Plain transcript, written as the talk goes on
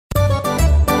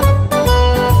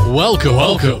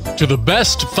Welcome to the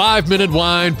Best 5-Minute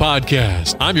Wine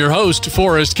Podcast. I'm your host,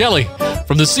 Forrest Kelly.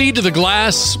 From the seed to the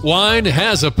glass, wine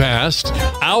has a past.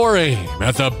 Our aim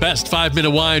at the Best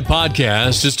 5-Minute Wine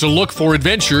Podcast is to look for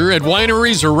adventure at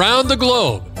wineries around the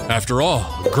globe. After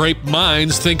all, grape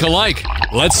minds think alike.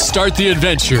 Let's start the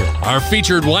adventure. Our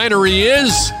featured winery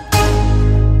is...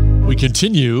 We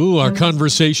continue our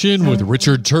conversation with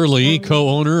Richard Turley,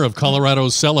 co-owner of Colorado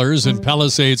Cellars in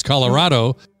Palisades,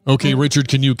 Colorado. Okay, Richard,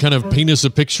 can you kind of paint us a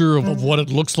picture of what it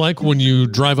looks like when you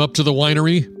drive up to the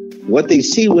winery? What they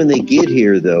see when they get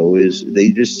here, though, is they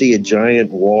just see a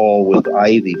giant wall with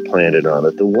ivy planted on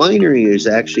it. The winery is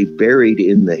actually buried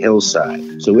in the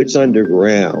hillside, so it's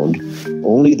underground.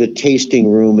 Only the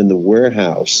tasting room and the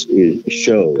warehouse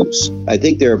shows. I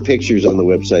think there are pictures on the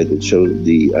website that show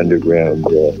the underground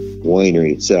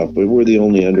winery itself, but we're the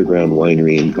only underground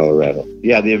winery in Colorado.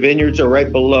 Yeah, the vineyards are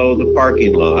right below the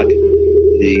parking lot.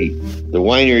 The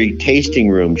winery tasting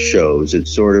room shows.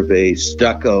 It's sort of a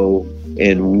stucco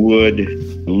and wood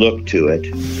look to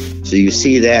it. So you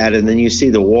see that, and then you see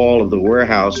the wall of the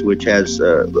warehouse, which has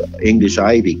English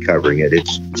ivy covering it.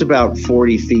 It's about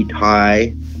 40 feet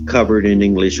high, covered in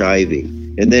English ivy.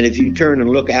 And then if you turn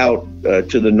and look out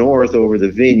to the north over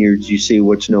the vineyards, you see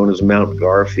what's known as Mount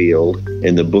Garfield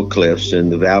and the Book Cliffs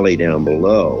and the valley down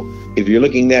below. If you're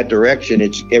looking that direction,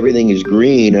 everything is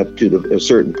green up to a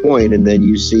certain point, and then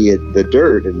you see the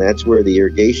dirt, and that's where the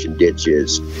irrigation ditch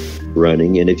is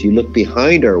running. And if you look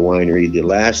behind our winery, the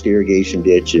last irrigation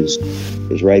ditch is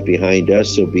right behind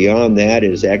us. So beyond that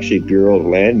is actually Bureau of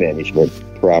Land Management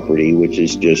property, which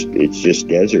is just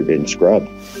desert and scrub.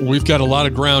 We've got a lot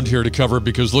of ground here to cover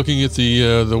because looking at the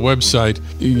website,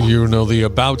 the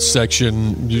About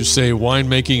section, you say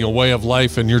winemaking a way of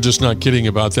life, and you're just not kidding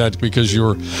about that because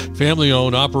you're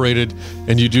family-owned, operated,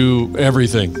 and you do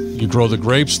everything. You grow the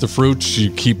grapes, the fruits,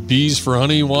 you keep bees for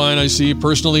honey, wine, I see,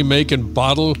 personally make and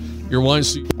bottle your wine.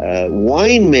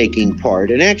 Winemaking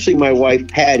part, and actually my wife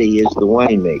Patty is the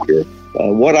winemaker.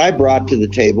 What I brought to the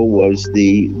table was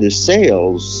the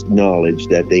sales knowledge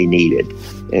that they needed.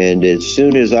 And as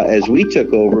soon as we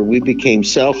took over, we became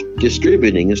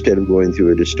self-distributing instead of going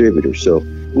through a distributor. So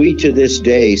we, to this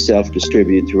day,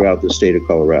 self-distribute throughout the state of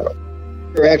Colorado.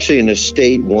 We're actually an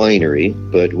estate winery,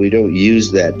 but we don't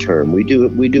use that term. We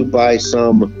do buy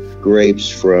some grapes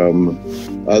from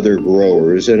other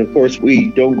growers, and of course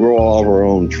we don't grow all of our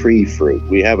own tree fruit.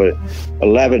 We have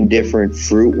 11 different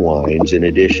fruit wines in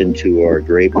addition to our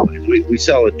grape wines. We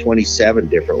sell 27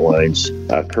 different wines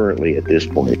currently at this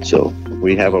point, so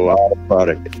we have a lot of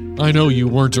product. I know you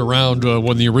weren't around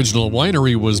when the original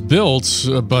winery was built,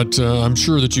 but I'm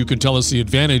sure that you can tell us the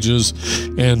advantages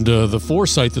and the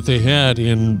foresight that they had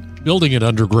in building it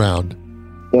underground.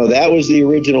 Well, that was the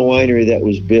original winery that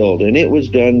was built, and it was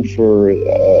done for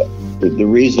the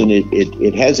reason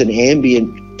it has an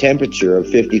ambient temperature of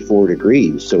 54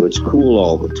 degrees, so it's cool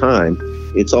all the time.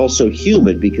 It's also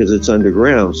humid because it's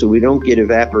underground, so we don't get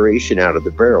evaporation out of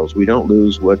the barrels. We don't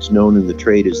lose what's known in the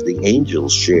trade as the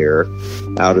angel's share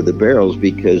out of the barrels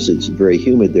because it's very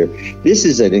humid there. This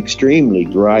is an extremely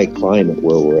dry climate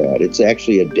where we're at. It's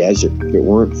actually a desert. If it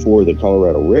weren't for the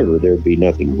Colorado River, there'd be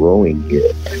nothing growing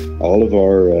here. All of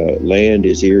our land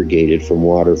is irrigated from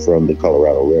water from the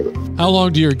Colorado River. How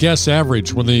long do your guests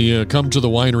average when they come to the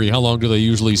winery? How long do they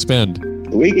usually spend?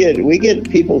 We get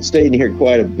people staying here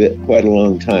quite a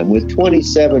long time, with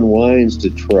 27 wines to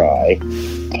try.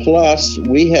 Plus,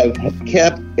 we have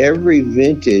kept every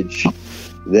vintage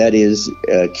that is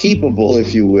keepable,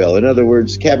 if you will. In other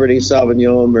words, Cabernet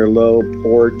Sauvignon, Merlot,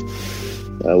 Port.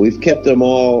 We've kept them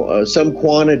all, some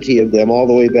quantity of them, all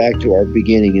the way back to our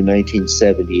beginning in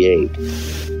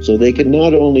 1978. So they can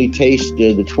not only taste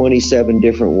the 27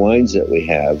 different wines that we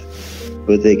have,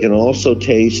 but they can also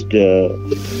taste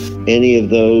any of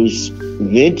those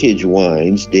vintage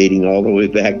wines dating all the way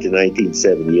back to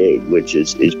 1978, which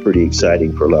is pretty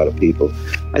exciting for a lot of people.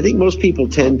 I think most people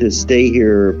tend to stay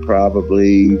here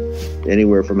probably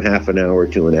anywhere from half an hour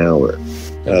to an hour.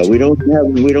 We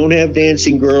don't have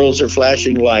dancing girls or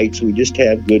flashing lights. We just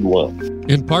have good wine.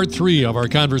 In part 3 of our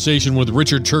conversation with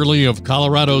Richard Turley of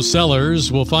Colorado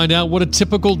Cellars, we'll find out what a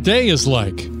typical day is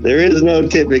like. There is no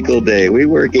typical day. We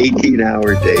work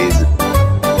 18-hour days.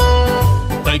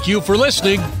 Thank you for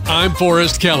listening. I'm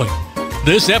Forrest Kelly.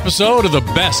 This episode of the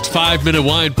Best 5-Minute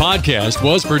Wine Podcast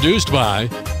was produced by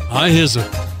iHizzle.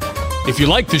 If you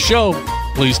like the show,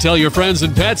 please tell your friends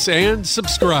and pets and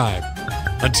subscribe.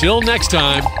 Until next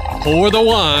time, pour the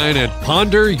wine and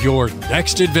ponder your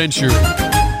next adventure.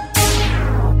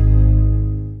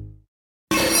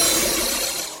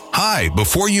 Hi, right,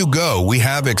 before you go, we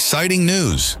have exciting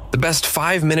news. The Best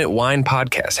 5-Minute Wine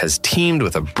podcast has teamed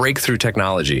with a breakthrough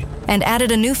technology and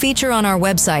added a new feature on our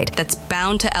website that's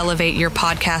bound to elevate your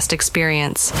podcast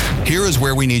experience. Here is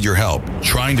where we need your help.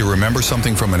 Trying to remember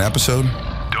something from an episode?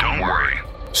 Don't worry.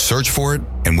 Search for it,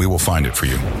 and we will find it for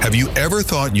you. Have you ever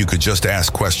thought you could just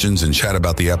ask questions and chat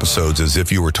about the episodes as if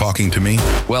you were talking to me?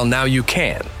 Well, now you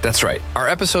can. That's right. Our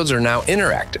episodes are now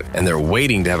interactive, and they're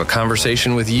waiting to have a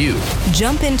conversation with you.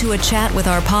 Jump into a chat with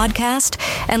our podcast,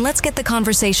 and let's get the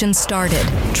conversation started.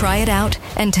 Try it out,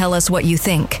 and tell us what you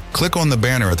think. Click on the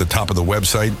banner at the top of the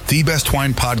website,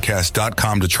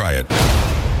 thebestwinepodcast.com, to try it.